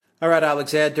All right,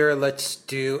 Alexander, let's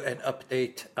do an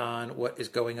update on what is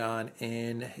going on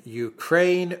in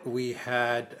Ukraine. We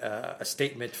had a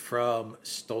statement from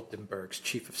Stoltenberg's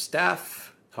chief of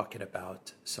staff talking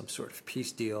about some sort of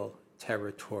peace deal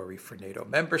territory for NATO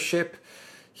membership.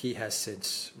 He has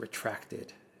since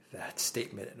retracted that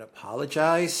statement and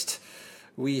apologized.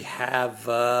 We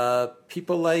have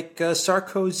people like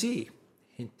Sarkozy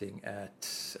hinting at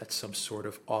some sort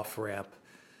of off-ramp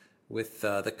with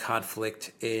the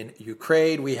conflict in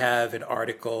Ukraine. We have an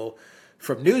article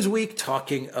from Newsweek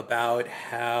talking about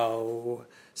how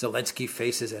Zelensky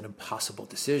faces an impossible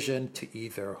decision to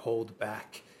either hold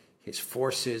back his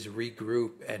forces,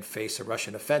 regroup, and face a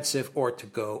Russian offensive, or to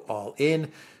go all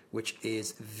in, which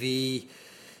is the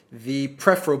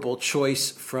preferable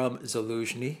choice from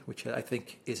Zelensky, which I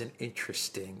think is an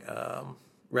interesting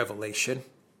revelation.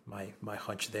 My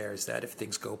hunch there is that if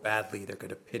things go badly, they're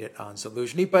going to pin it on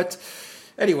Zelensky. But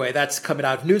anyway, that's coming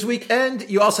out of Newsweek. And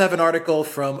you also have an article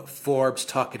from Forbes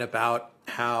talking about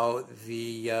how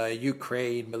the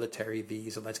Ukraine military, the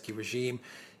Zelensky regime,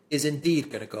 is indeed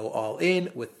going to go all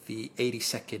in with the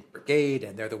 82nd Brigade.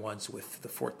 And they're the ones with the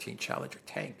 14 Challenger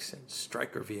tanks and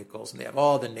Stryker vehicles. And they have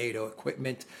all the NATO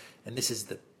equipment. And this is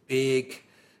the big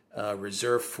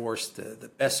reserve force,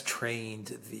 the best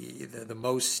trained, the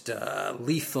most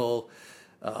lethal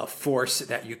force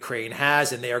that Ukraine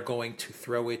has, and they are going to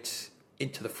throw it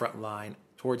into the front line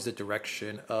towards the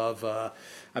direction of,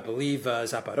 I believe,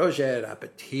 Zaporozhye,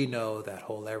 Rapatino, that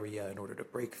whole area, in order to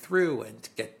break through and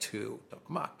get to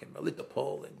Tokmak and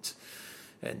Melitopol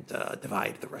and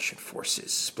divide the Russian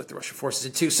forces, split the Russian forces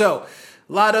in two. So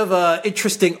a lot of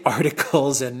interesting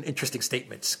articles and interesting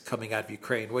statements coming out of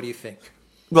Ukraine. What do you think?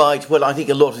 Right. Well, I think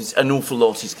an awful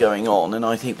lot is going on, and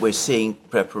I think we're seeing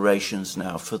preparations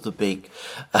now for the big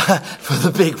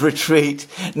retreat.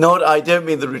 I don't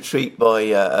mean the retreat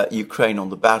by Ukraine on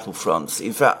the battlefronts.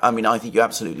 In fact, I think you're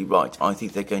absolutely right. I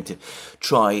think they're going to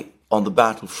try on the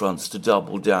battlefronts to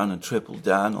double down and triple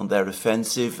down on their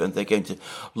offensive, and they're going to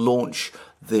launch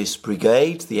this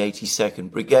brigade, the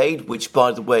 82nd Brigade, which,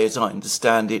 by the way, as I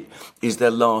understand it, is their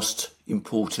last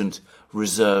important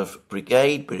reserve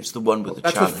brigade, but it's the one with the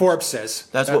challenge. That's what Forbes says.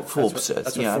 That's what Forbes says.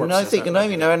 That's yeah, what Forbes I think,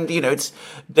 says. It's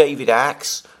David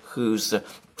Axe, who's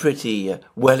pretty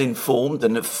well informed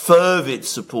and a fervid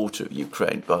supporter of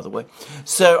Ukraine, by the way.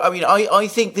 So, I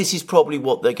think this is probably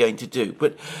what they're going to do.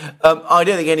 But I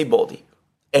don't think anybody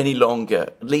any longer,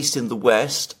 at least in the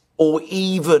West, or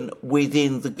even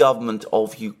within the government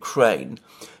of Ukraine,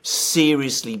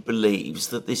 seriously believes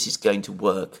that this is going to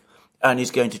work and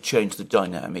is going to change the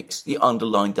dynamics, the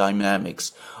underlying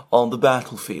dynamics on the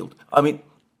battlefield.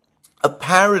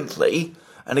 Apparently,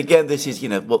 and again, this is,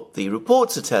 what the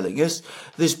reports are telling us,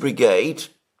 this brigade,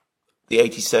 the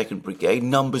 82nd Brigade,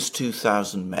 numbers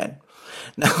 2,000 men.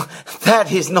 Now,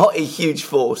 that is not a huge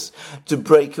force to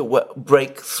break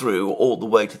through all the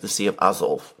way to the Sea of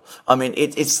Azov.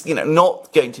 It's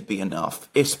not going to be enough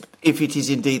if it is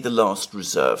indeed the last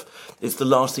reserve. It's the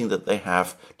last thing that they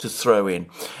have to throw in.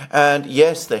 And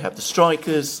yes, they have the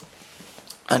Strykers,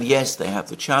 and yes, they have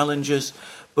the Challengers,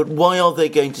 but why are they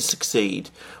going to succeed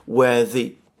where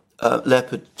the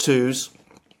Leopard 2s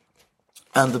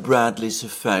and the Bradleys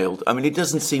have failed? It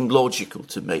doesn't seem logical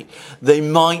to me. They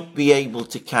might be able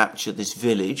to capture this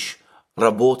village,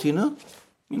 Rabotina,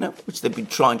 which they've been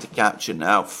trying to capture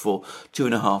now for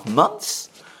 2.5 months.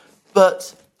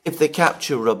 But if they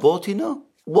capture Rabotina,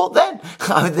 what then?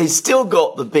 They've still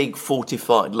got the big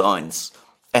fortified lines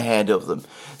ahead of them.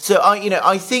 So,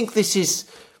 I think this is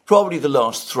probably the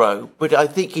last throw, but I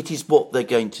think it is what they're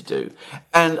going to do.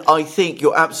 And I think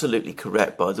you're absolutely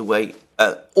correct, by the way.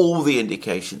 All the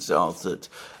indications are that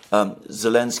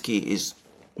Zelensky is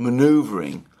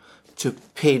manoeuvring to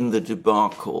pin the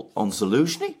debacle on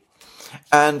Zelensky.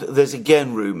 And there's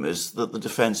again rumours that the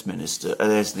defence minister,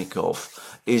 Reznikov,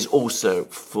 is also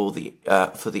for the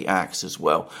axe as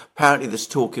well. Apparently there's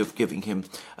talk of giving him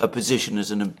a position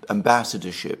as an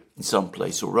ambassadorship in some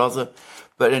place or other.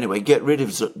 But anyway,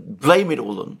 blame it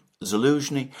all on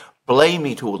Zelensky, blame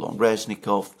it all on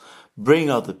Reznikov, bring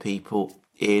other people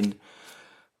in,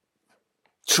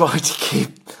 try to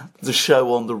keep the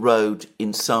show on the road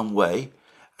in some way.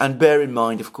 And bear in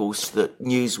mind, of course, that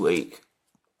Newsweek,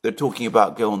 they're talking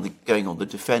about going on the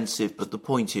defensive, but the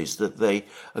point is that they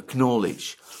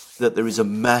acknowledge that there is a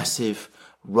massive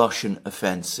Russian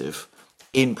offensive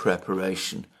in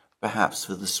preparation, perhaps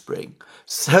for the spring.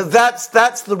 So that's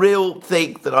the real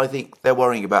thing that I think they're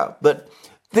worrying about. But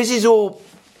this is all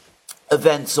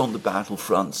events on the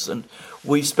battlefronts, and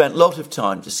we've spent a lot of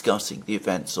time discussing the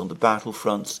events on the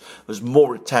battlefronts. There's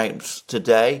more attempts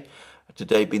today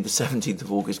today being the 17th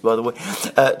of August, by the way,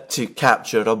 to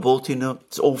capture Rabotina.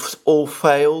 It's all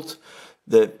failed.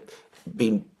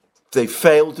 They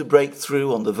failed to break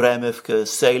through on the Vremivka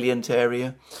salient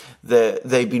area.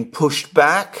 They've been pushed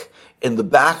back in the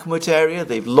Bakhmut area.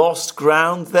 They've lost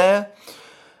ground there.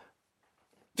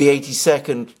 The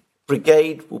 82nd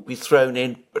Brigade will be thrown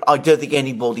in, but I don't think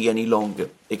anybody any longer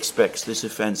expects this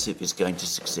offensive is going to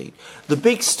succeed. The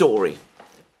big story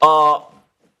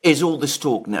is all this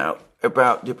talk now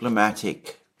about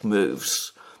diplomatic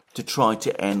moves to try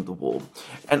to end the war.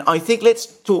 And I think let's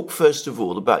talk first of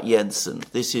all about Jensen.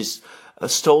 This is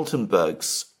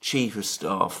Stoltenberg's chief of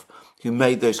staff who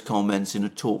made those comments in a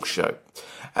talk show.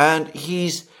 And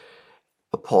he's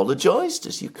apologized,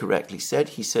 as you correctly said.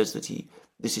 He says that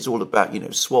this is all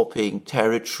about, swapping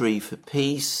territory for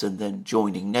peace and then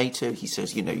joining NATO. He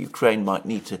says, Ukraine might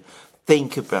need to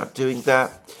think about doing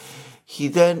that. He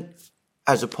then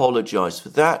has apologized for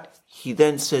that. He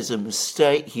then says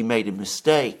he made a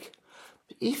mistake.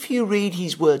 If you read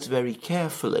his words very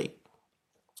carefully,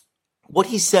 what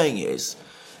he's saying is,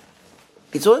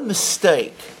 it's not a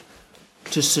mistake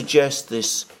to suggest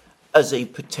this as a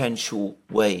potential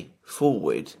way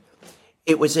forward.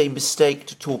 It was a mistake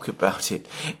to talk about it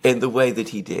in the way that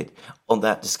he did on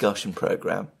that discussion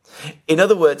program. In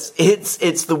other words,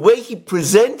 it's the way he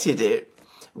presented it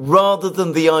rather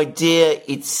than the idea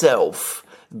itself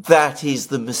that is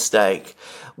the mistake.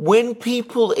 When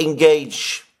people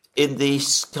engage in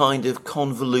this kind of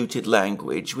convoluted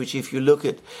language, which if you look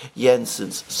at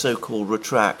Jensen's so-called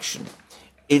retraction,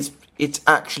 it's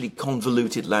actually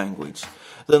convoluted language,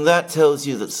 then that tells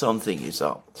you that something is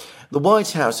up. The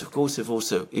White House, of course, have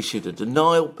also issued a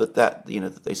denial, but that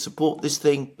they support this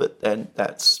thing, but then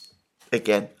that's,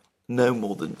 again, no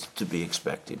more than to be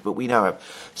expected. But we now have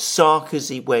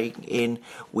Sarkozy weighing in.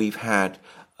 We've had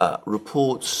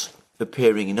reports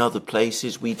appearing in other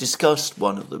places. We discussed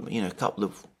one of them, a couple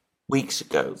of weeks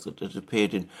ago that had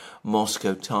appeared in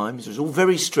Moscow Times. It was all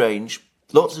very strange,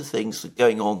 lots of things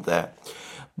going on there.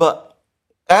 But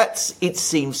that's, it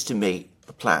seems to me,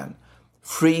 the plan.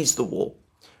 Freeze the war.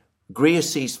 Agree a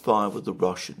ceasefire with the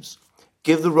Russians.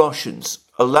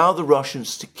 Allow the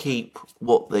Russians to keep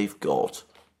what they've got.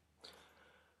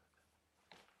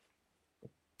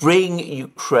 Bring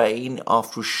Ukraine,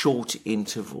 after a short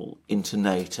interval, into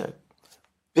NATO.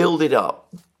 Build it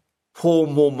up. Pour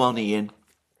more money in.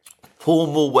 Pour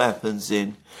more weapons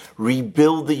in.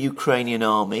 Rebuild the Ukrainian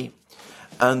army.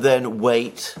 And then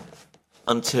wait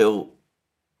until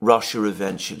Russia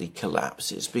eventually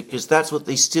collapses, because that's what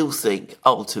they still think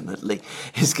ultimately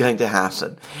is going to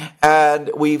happen.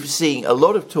 And we've seen a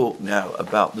lot of talk now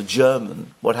about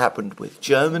what happened with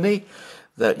Germany,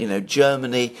 that,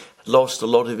 Germany lost a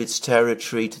lot of its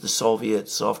territory to the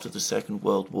Soviets after the Second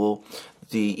World War.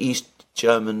 The East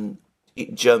German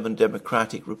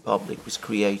Democratic Republic was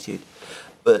created,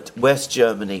 but West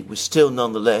Germany was still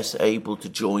nonetheless able to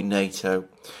join NATO.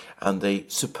 And they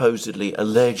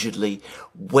allegedly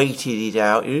waited it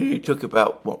out. It took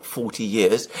about, 40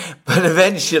 years. But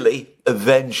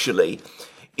eventually,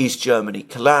 East Germany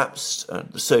collapsed, and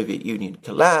the Soviet Union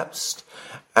collapsed,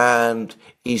 and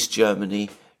East Germany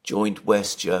joined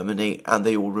West Germany, and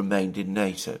they all remained in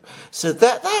NATO. So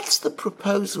that's the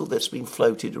proposal that's been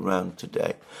floated around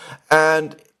today.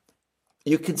 And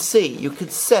you can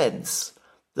sense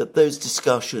that those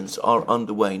discussions are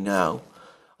underway now.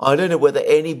 I don't know whether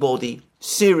anybody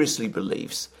seriously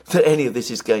believes that any of this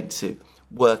is going to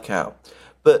work out.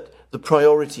 But the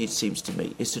priority, it seems to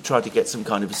me, is to try to get some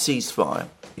kind of a ceasefire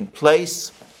in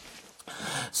place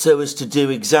so as to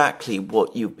do exactly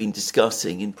what you've been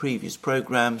discussing in previous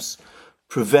programs,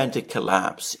 prevent a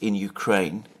collapse in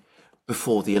Ukraine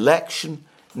before the election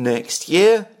next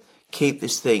year, keep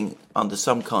this thing under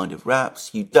some kind of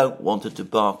wraps. You don't want a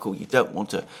debacle. You don't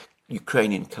want a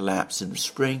Ukrainian collapse in the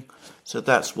spring. So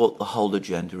that's what the whole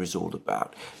agenda is all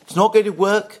about. It's not going to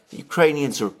work. The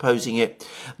Ukrainians are opposing it.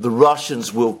 The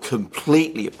Russians will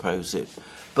completely oppose it.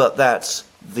 But that's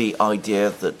the idea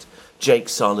that Jake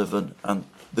Sullivan and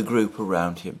the group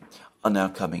around him are now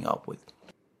coming up with.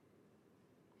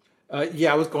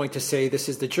 I was going to say this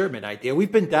is the German idea.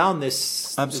 We've been down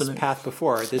this path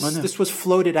before. This was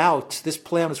floated out. This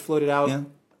plan was floated out. Yeah.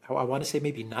 I want to say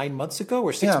maybe 9 months ago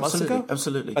or 6 months ago.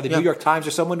 Absolutely. By the New York Times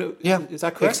or someone. Is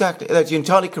that correct? Exactly. That's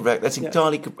entirely correct. I think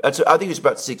it was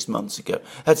about 6 months ago.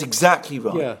 That's exactly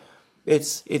right. Yeah.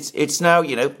 It's now,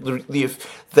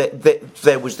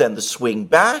 there was then the swing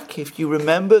back, if you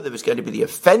remember. There was going to be the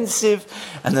offensive,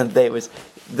 and then there was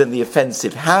Then the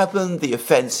offensive happened. The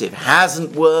offensive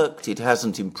hasn't worked. It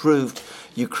hasn't improved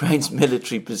Ukraine's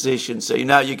military position. So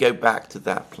now you go back to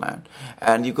that plan.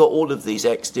 And you've got all of these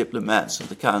ex-diplomats of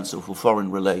the Council for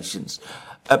Foreign Relations.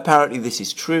 Apparently this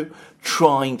is true,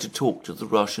 trying to talk to the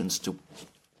Russians to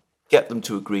get them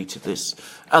to agree to this.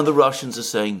 And the Russians are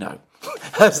saying no,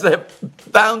 as they're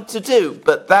bound to do.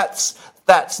 But that's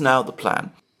now the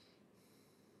plan.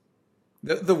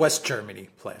 The West Germany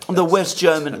plan. The West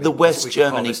Germany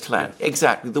plan. Yeah.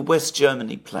 Exactly, the West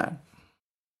Germany plan.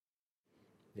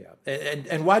 Yeah,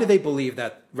 and why do they believe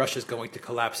that Russia's going to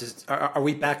collapse? Are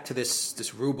we back to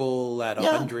this ruble at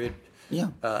 $100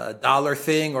 dollar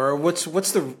thing, or what's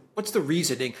the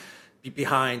reasoning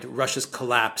behind Russia's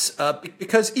collapse?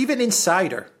 Because even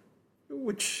Insider,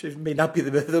 which may not be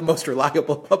the most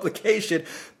reliable publication,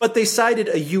 but they cited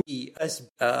a U.S.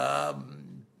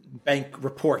 bank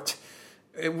report,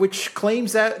 which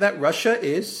claims that Russia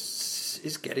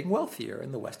is getting wealthier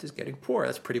and the West is getting poorer.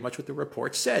 That's pretty much what the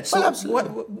report said. So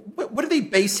what are they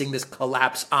basing this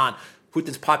collapse on?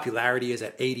 Putin's popularity is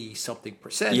at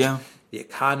 80-something%. Yeah. The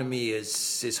economy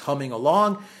is humming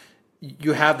along.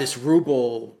 You have this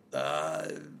ruble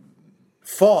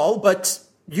fall, but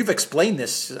you've explained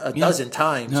this a dozen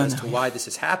times as to why this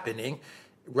is happening.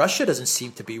 Russia doesn't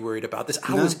seem to be worried about this.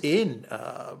 I was in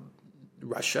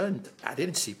Russia, and I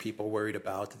didn't see people worried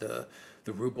about the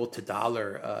ruble to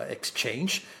dollar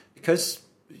exchange, because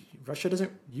Russia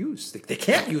doesn't use, they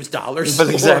can't use dollars or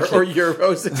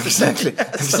euros.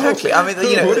 Exactly. I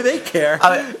mean, what do they care?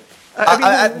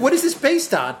 What is this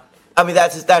based on? I mean,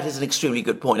 that is an extremely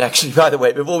good point, actually, by the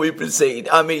way, before we proceed.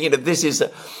 I mean, this is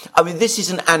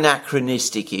an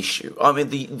anachronistic issue. I mean,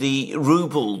 the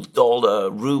ruble, dollar,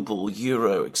 ruble,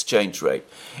 euro exchange rate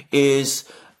is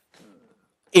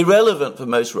irrelevant for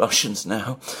most Russians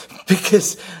now,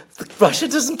 because Russia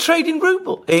doesn't trade in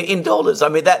ruble, in dollars. I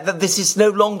mean, this is no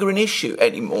longer an issue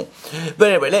anymore.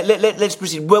 But anyway, let's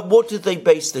proceed. Well, what do they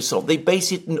base this on? They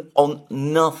base it on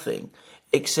nothing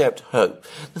except hope.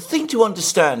 The thing to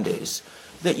understand is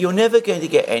that you're never going to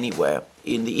get anywhere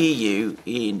in the EU,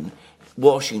 in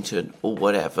Washington or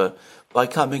whatever, by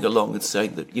coming along and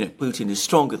saying that, Putin is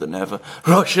stronger than ever,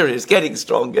 Russia is getting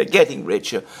stronger, getting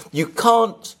richer. You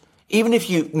can't, even if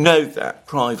you know that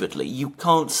privately, you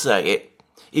can't say it.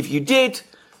 If you did,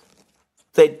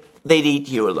 they'd eat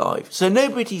you alive. So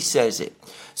nobody says it.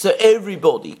 So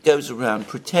everybody goes around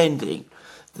pretending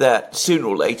that sooner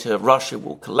or later Russia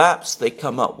will collapse. They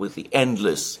come up with the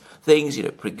endless things,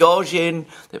 Prigozhin,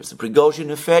 there was the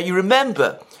Prigozhin affair. You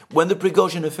remember when the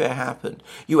Prigozhin affair happened,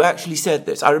 you actually said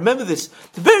this. I remember this,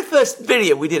 the very first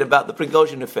video we did about the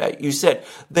Prigozhin affair. You said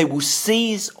they will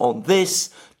seize on this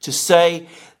to say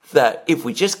that if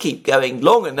we just keep going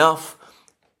long enough,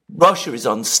 Russia is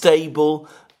unstable,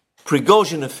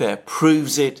 Prigozhin affair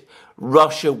proves it,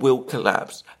 Russia will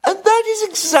collapse. And that is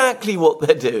exactly what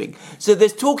they're doing. So they're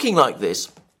talking like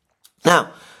this.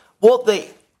 Now, what they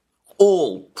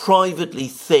all privately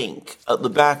think at the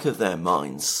back of their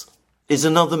minds is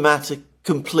another matter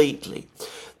completely.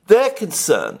 Their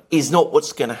concern is not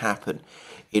what's going to happen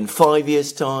in 5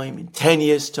 years' time, in 10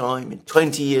 years' time, in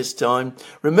 20 years' time.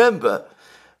 Remember,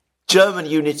 German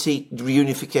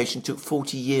reunification took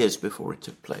 40 years before it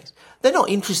took place. They're not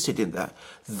interested in that.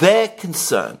 Their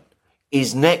concern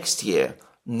is next year,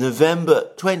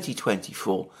 November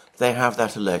 2024, they have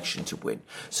that election to win.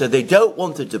 So they don't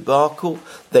want a debacle.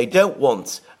 They don't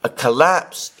want a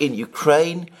collapse in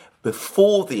Ukraine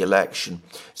before the election.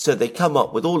 So they come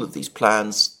up with all of these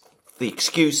plans. The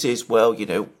excuse is, well,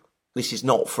 this is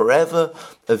not forever.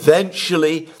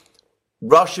 Eventually,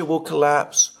 Russia will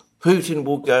collapse. Putin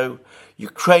will go.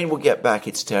 Ukraine will get back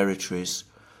its territories.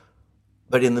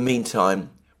 But in the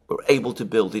meantime, we're able to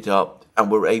build it up, and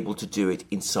we're able to do it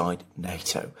inside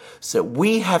NATO. So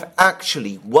we have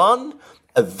actually won.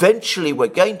 Eventually, we're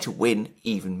going to win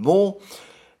even more.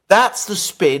 That's the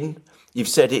spin. You've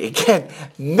said it again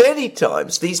many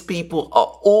times. These people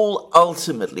are all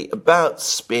ultimately about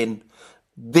spin.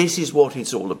 This is what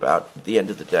it's all about at the end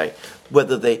of the day.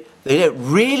 Whether they don't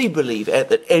really believe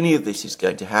that any of this is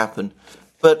going to happen,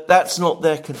 but that's not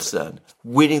their concern.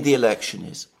 Winning the election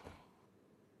is.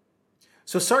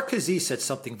 So Sarkozy said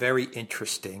something very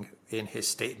interesting in his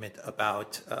statement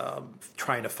about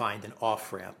trying to find an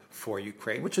off-ramp for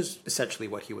Ukraine, which is essentially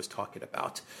what he was talking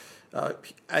about.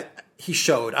 He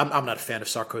showed, I'm not a fan of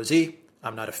Sarkozy.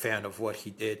 I'm not a fan of what he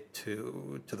did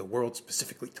to the world,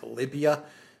 specifically to Libya.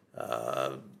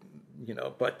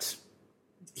 But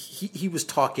he was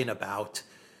talking about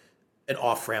an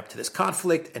off-ramp to this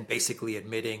conflict and basically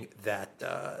admitting that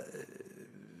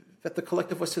the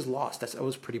collective West has lost. That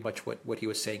was pretty much what he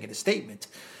was saying in his statement.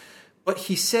 But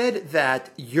he said that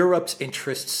Europe's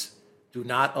interests do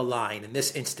not align, in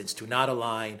this instance, do not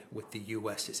align with the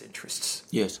U.S.'s interests.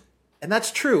 Yes. And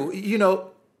that's true.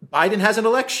 Biden has an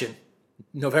election,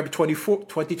 November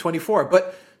 2024,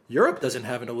 but Europe doesn't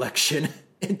have an election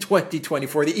in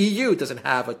 2024. The EU doesn't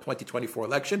have a 2024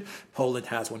 election. Poland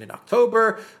has one in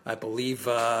October. I believe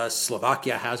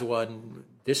Slovakia has one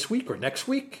this week or next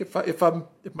week, if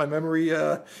my memory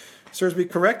serves me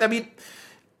correct. I mean,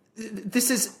 this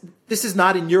is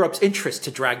not in Europe's interest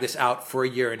to drag this out for a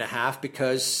year and a half,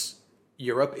 because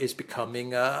Europe is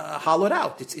becoming hollowed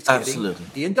out. It's Absolutely.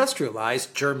 getting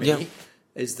deindustrialized. Germany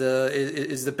is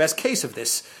the best case of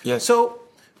this. Yes. So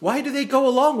why do they go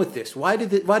along with this? Why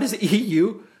does the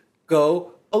EU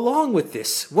go along with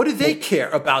this? What do they care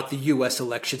about the U.S.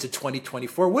 elections in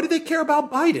 2024? What do they care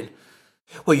about Biden?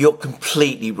 Well, you're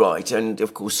completely right. And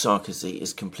of course, Sarkozy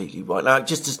is completely right. Now,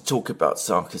 just to talk about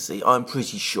Sarkozy, I'm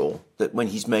pretty sure that when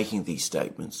he's making these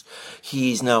statements,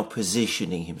 he is now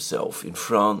positioning himself in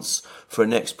France for a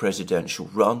next presidential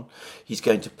run. He's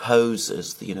going to pose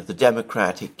as the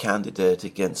Democratic candidate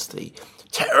against the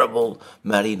terrible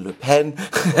Marine Le Pen,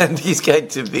 and he's going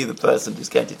to be the person who's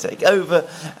going to take over.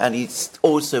 And he's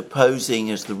also posing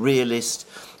as the realist.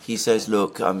 He says,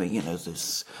 look,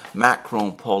 this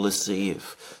Macron policy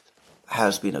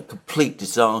has been a complete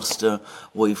disaster.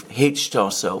 We've hitched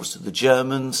ourselves to the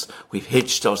Germans. We've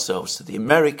hitched ourselves to the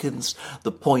Americans.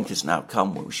 The point has now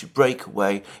come where we should break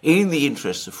away in the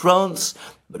interests of France,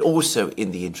 but also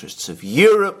in the interests of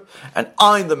Europe. And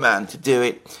I'm the man to do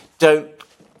it. Don't,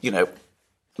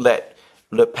 let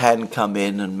Le Pen come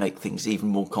in and make things even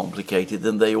more complicated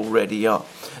than they already are.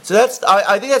 So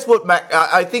I think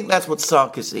that's what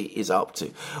Sarkozy is up to.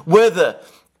 Whether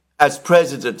as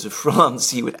president of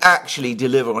France he would actually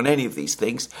deliver on any of these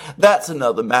things, that's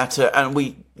another matter, and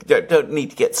we don't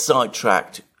need to get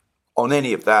sidetracked on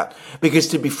any of that, because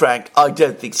to be frank, I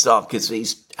don't think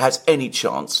Sarkozy has any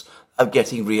chance of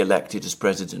getting re-elected as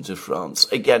president of France.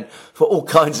 Again, for all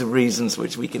kinds of reasons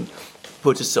which we can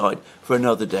put aside for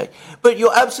another day. But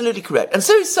you're absolutely correct. And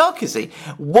so is Sarkozy.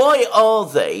 Why are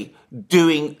they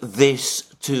doing this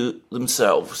to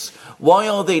themselves? Why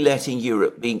are they letting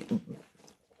Europe be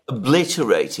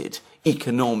obliterated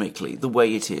economically the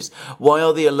way it is? Why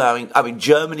are they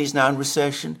Germany is now in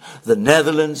recession. The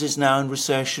Netherlands is now in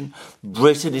recession.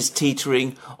 Britain is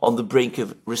teetering on the brink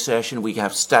of recession. We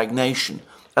have stagnation,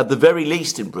 at the very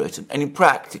least in Britain. And in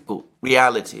practical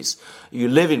realities, you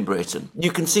live in Britain,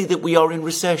 you can see that we are in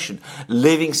recession.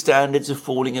 Living standards are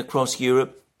falling across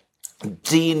Europe.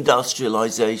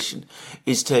 Deindustrialization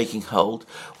is taking hold.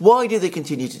 Why do they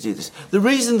continue to do this? The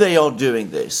reason they are doing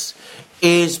this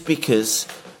is because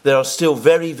there are still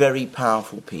very, very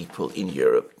powerful people in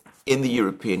Europe, in the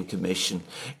European Commission,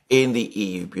 in the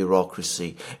EU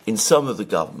bureaucracy, in some of the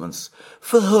governments,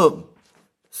 for whom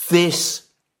this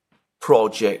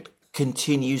project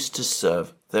continues to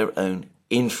serve their own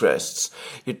interests.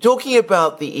 You're talking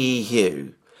about the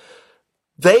EU.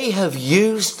 They have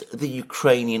used the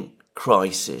Ukrainian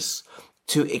crisis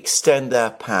to extend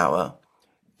their power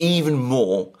even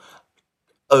more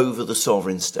over the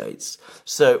sovereign states.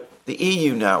 So the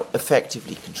EU now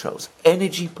effectively controls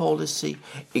energy policy,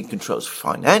 it controls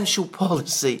financial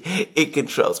policy, it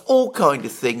controls all kinds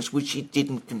of things which it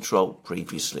didn't control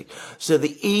previously. So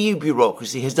the EU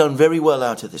bureaucracy has done very well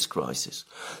out of this crisis.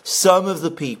 Some of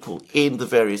the people in the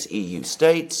various EU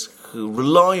states who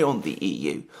rely on the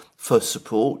EU for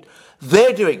support,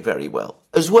 they're doing very well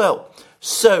as well.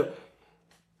 So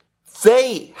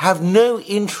they have no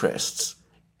interests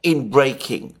in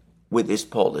breaking with this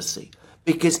policy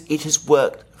because it has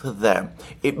worked for them.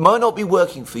 It might not be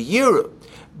working for Europe,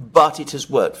 but it has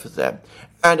worked for them.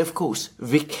 And of course,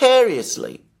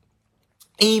 vicariously,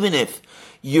 even if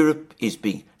Europe is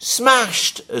being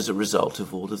smashed as a result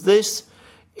of all of this,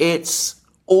 it's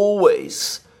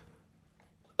always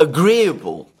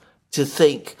agreeable to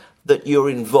think that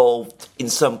you're involved in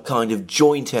some kind of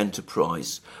joint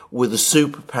enterprise with a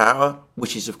superpower,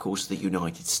 which is, of course, the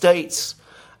United States.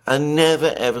 And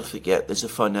never, ever forget there's a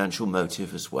financial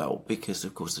motive as well, because,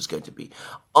 of course, there's going to be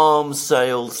arms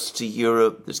sales to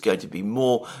Europe. There's going to be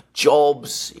more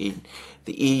jobs in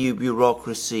the EU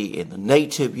bureaucracy, in the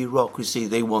NATO bureaucracy.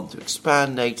 They want to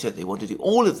expand NATO. They want to do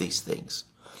all of these things.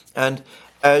 And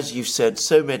as you've said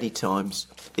so many times,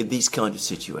 in these kind of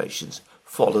situations,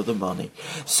 follow the money.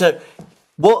 So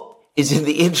what is in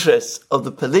the interests of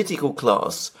the political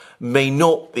class may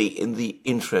not be in the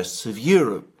interests of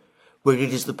Europe, where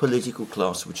it is the political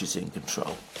class which is in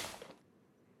control.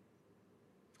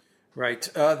 Right.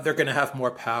 They're going to have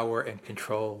more power and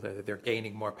control. They're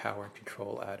gaining more power and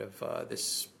control out of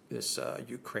this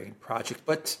Ukraine project.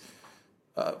 But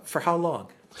For how long?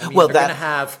 I mean, Well, they're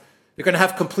going to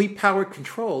have complete power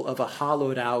control of a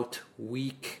hollowed out,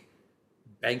 weak,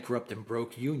 bankrupt and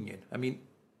broke union. I mean,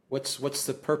 what's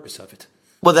the purpose of it?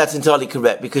 Well, that's entirely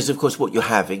correct, because, of course, what you're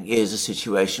having is a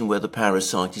situation where the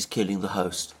parasite is killing the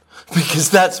host.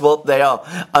 Because that's what they are.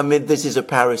 I mean, this is a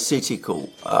parasitical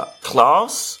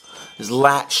class, is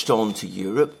latched onto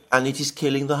Europe, and it is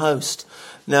killing the host.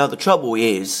 Now, the trouble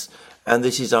is, and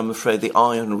this is, I'm afraid, the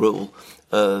iron rule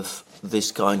of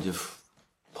this kind of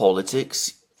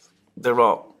politics, there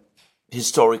are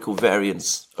historical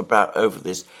variants over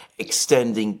this,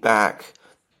 extending back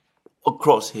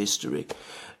across history.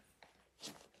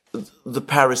 The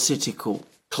parasitical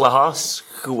class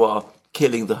who are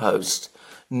killing the host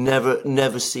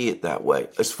never see it that way.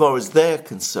 As far as they're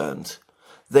concerned,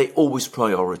 they always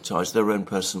prioritize their own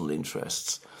personal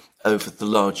interests over the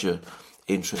larger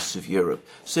interests of Europe.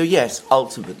 So yes,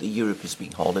 ultimately Europe is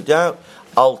being hollowed out.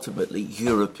 Ultimately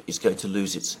Europe is going to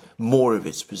lose more of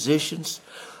its positions.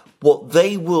 What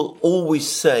they will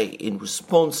always say in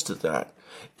response to that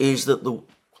is that the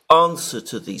answer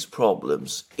to these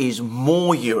problems is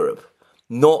more Europe,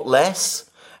 not less,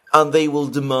 and they will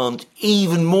demand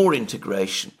even more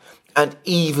integration and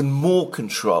even more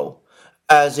control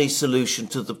as a solution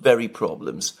to the very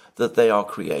problems that they are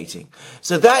creating.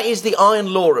 So that is the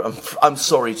iron law, I'm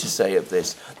sorry to say, of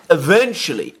this.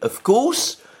 Eventually, of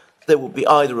course, there will be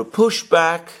either a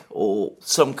pushback or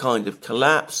some kind of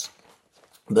collapse,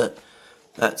 but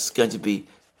that's going to be,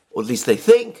 or at least they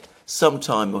think,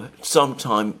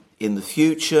 sometime in the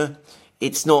future.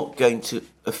 It's not going to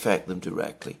affect them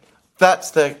directly.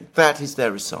 That is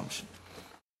their assumption.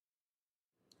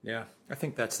 Yeah, I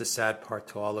think that's the sad part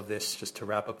to all of this, just to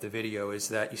wrap up the video, is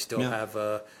that you still have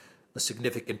a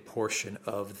significant portion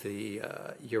of the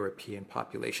European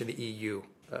population, the EU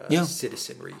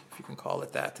citizenry, if you can call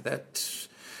it that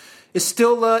is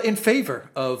still in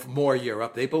favor of more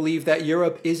Europe. They believe that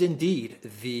Europe is indeed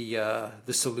the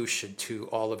solution to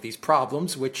all of these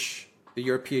problems, which the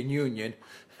European Union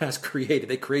has created.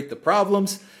 They create the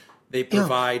problems, they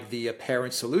provide the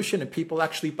apparent solution, and people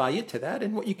actually buy into that.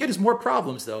 And what you get is more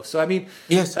problems, though. So, I mean,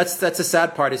 that's the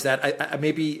sad part, is that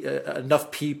maybe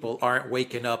enough people aren't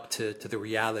waking up to the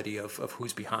reality of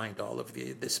who's behind all of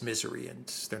this misery, and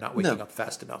they're not waking up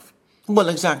fast enough. Well,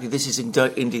 exactly. This is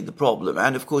indeed the problem,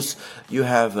 and of course you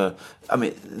have.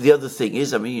 The other thing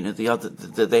is,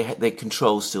 they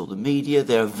control still the media.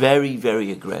 They are very,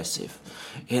 very aggressive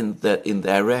in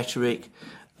their rhetoric.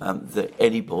 That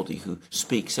anybody who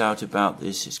speaks out about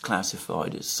this is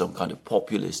classified as some kind of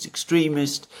populist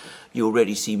extremist. You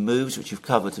already see moves which you've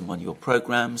covered in one of your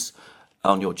programs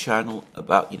on your channel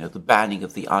about the banning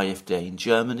of the AfD in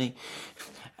Germany,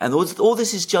 and all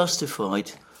this is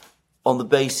justified on the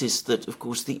basis that, of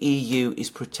course, the EU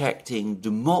is protecting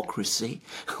democracy,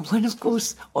 when, of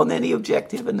course, on any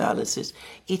objective analysis,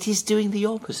 it is doing the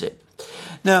opposite.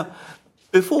 Now,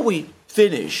 before we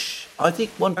finish, I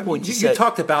think one point you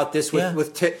talked about this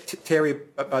with Thierry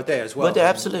Baudet as well. But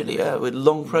absolutely, with a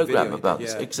long program about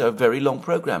this. It's a very long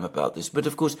program about this. But,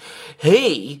 of course,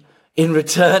 he, in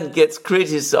return, gets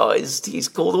criticised. He's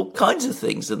called all kinds of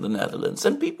things in the Netherlands,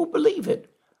 and people believe it.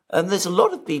 And there's a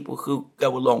lot of people who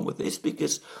go along with this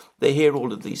because they hear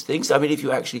all of these things. I mean, if you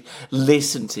actually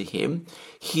listen to him,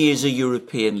 he is a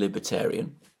European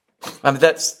libertarian. I mean,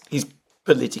 that's his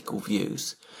political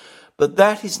views. But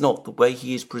that is not the way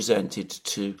he is presented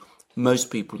to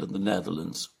most people in the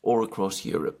Netherlands or across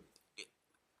Europe.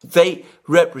 They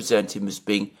represent him as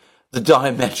being the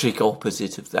diametric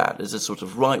opposite of that, as a sort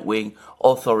of right-wing,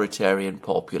 authoritarian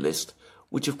populist,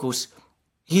 which, of course,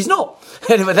 he's not.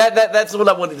 Anyway, that's all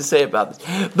I wanted to say about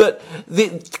this. But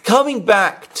coming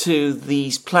back to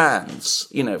these plans,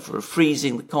 for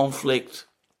freezing the conflict,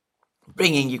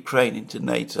 bringing Ukraine into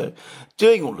NATO,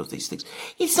 doing all of these things,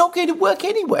 it's not going to work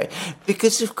anyway,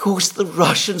 because, of course, the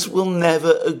Russians will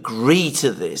never agree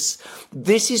to this.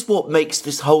 This is what makes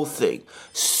this whole thing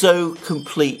so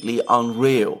completely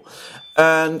unreal.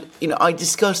 And, I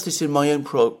discussed this in my own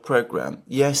program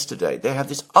yesterday. They have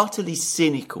this utterly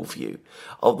cynical view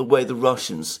of the way the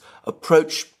Russians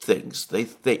approach things.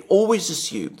 They always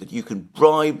assume that you can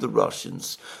bribe the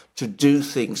Russians to do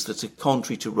things that are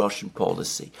contrary to Russian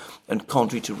policy and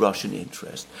contrary to Russian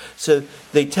interest. So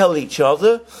they tell each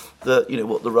other that,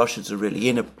 what the Russians are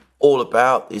really all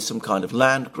about is some kind of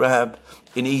land grab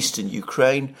in eastern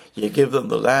Ukraine. You give them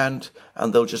the land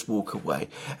and they'll just walk away.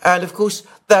 And of course,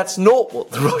 that's not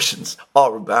what the Russians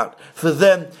are about. For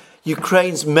them,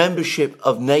 Ukraine's membership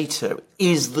of NATO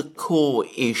is the core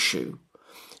issue.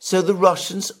 So the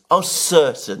Russians are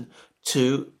certain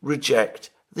to reject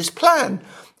this plan.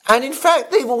 And in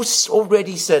fact, they've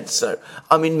already said so.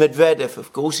 I mean, Medvedev,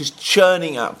 of course, is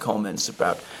churning out comments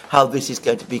about how this is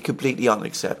going to be completely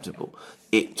unacceptable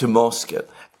to Moscow.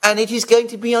 And it is going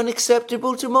to be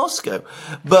unacceptable to Moscow.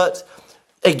 But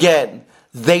again,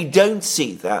 they don't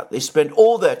see that. They spend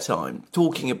all their time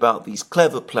talking about these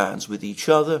clever plans with each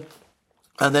other.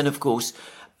 And then, of course,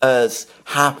 as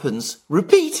happens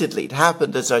repeatedly, it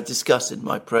happened, as I discussed in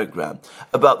my program,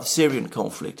 about the Syrian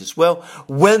conflict as well,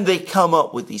 when they come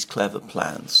up with these clever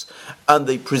plans and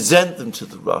they present them to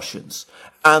the Russians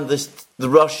and the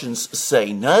Russians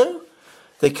say no,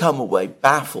 they come away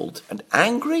baffled and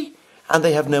angry and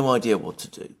they have no idea what to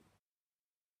do.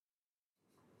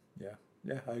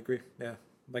 Yeah, I agree. Yeah.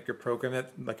 Like your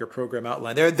program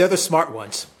outline. They're the smart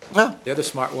ones. Yeah. They're the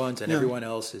smart ones, and everyone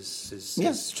else is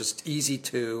just easy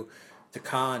to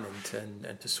con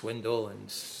and to swindle, and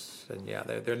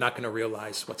they're not going to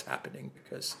realize what's happening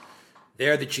because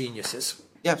they're the geniuses.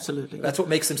 Yeah, absolutely. That's what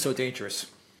makes them so dangerous.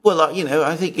 Well,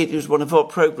 I think it was one of our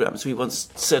programs we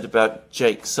once said about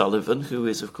Jake Sullivan, who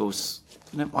is, of course,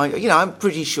 I'm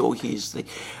pretty sure he's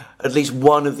at least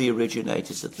one of the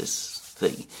originators of this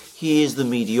thing. He is the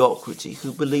mediocrity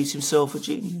who believes himself a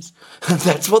genius. And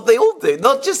that's what they all do.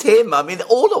 Not just him. I mean,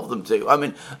 all of them do. I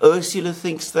mean, Ursula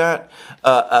thinks that.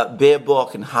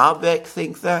 Baerbock and Habeck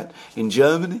think that in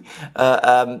Germany.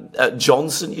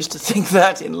 Johnson used to think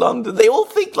that in London. They all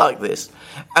think like this.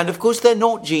 And, of course, they're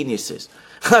not geniuses.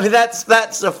 I mean,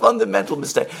 that's a fundamental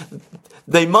mistake.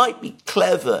 They might be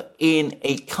clever in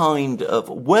a kind of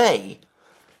way,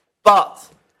 but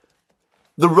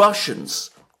the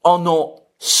Russians are not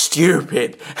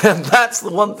stupid. And that's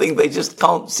the one thing they just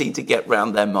can't seem to get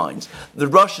round their minds. The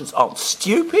Russians aren't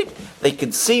stupid. They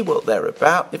can see what they're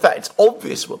about. In fact, it's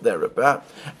obvious what they're about.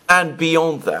 And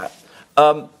beyond that,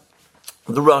 the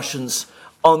Russians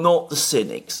are not the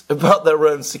cynics about their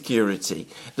own security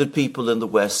that people in the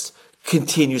West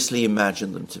continuously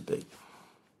imagine them to be.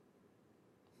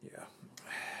 Yeah.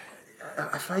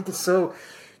 I find it so...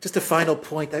 Just a final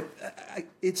point.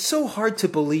 It's so hard to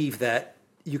believe that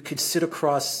you can sit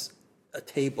across a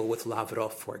table with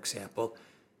Lavrov, for example,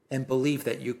 and believe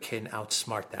that you can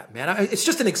outsmart that man. It's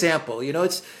just an example,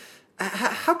 It's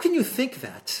how can you think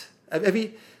that? I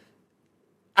mean,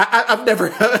 I've never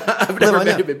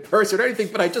met him in person or anything,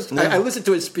 but I listen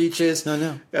to his speeches.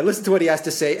 I listen to what he has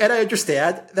to say, and I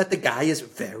understand that the guy is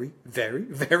very, very,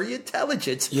 very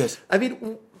intelligent. Yes. I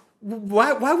mean,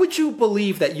 why would you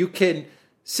believe that you can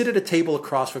sit at a table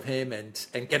across from him and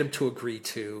get him to agree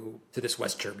to this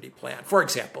West Germany plan, for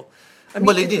example? I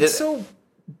mean, it's so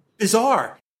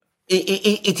bizarre.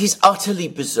 It is utterly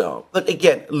bizarre. But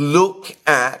again, look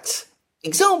at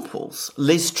examples.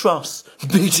 Liz Truss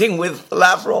meeting with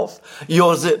Lavrov.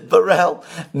 Josep Borrell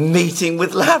meeting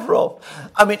with Lavrov.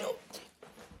 I mean,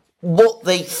 what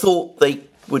they thought they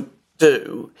would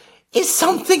do is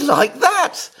something like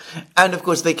that. And of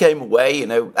course they came away,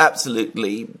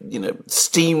 absolutely,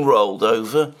 steamrolled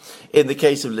over. In the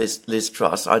case of Liz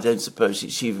Truss, I don't suppose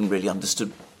she even really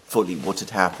understood fully what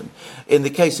had happened. In the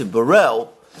case of Borrell,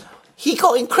 he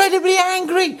got incredibly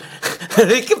angry.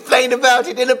 He complained about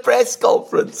it in a press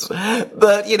conference.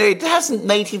 But, it hasn't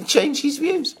made him change his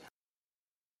views.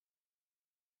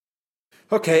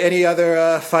 Okay, any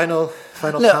other final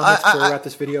comments to wrap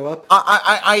this video up?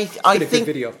 I think good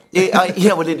video.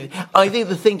 I think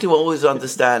the thing to always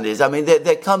understand is,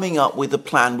 they're coming up with a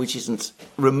plan which isn't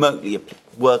remotely a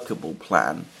workable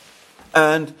plan,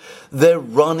 and they're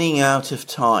running out of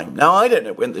time. Now, I don't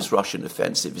know when this Russian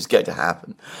offensive is going to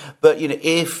happen, but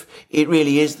if it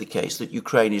really is the case that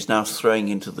Ukraine is now throwing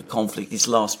into the conflict its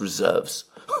last reserves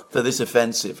for this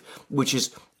offensive, which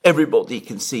is everybody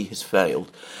can see has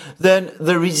failed, then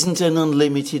there isn't an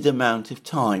unlimited amount of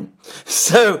time.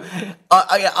 So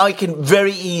I can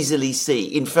very easily see,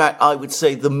 in fact, I would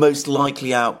say the most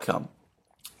likely outcome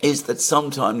is that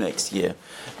sometime next year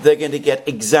they're going to get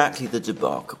exactly the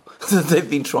debacle that they've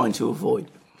been trying to avoid.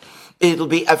 It'll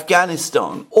be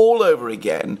Afghanistan all over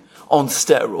again on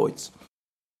steroids.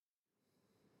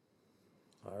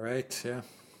 All right, yeah.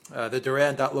 The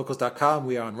Duran.locals.com.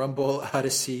 We are on Rumble,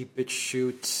 Odyssey,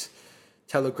 BitChute,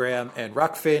 Telegram, and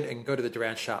Rockfin. And go to the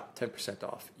Duran shop, 10%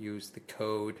 off. Use the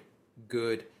code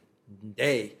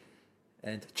GOODDAY.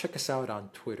 And check us out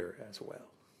on Twitter as well.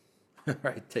 All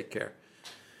right, take care.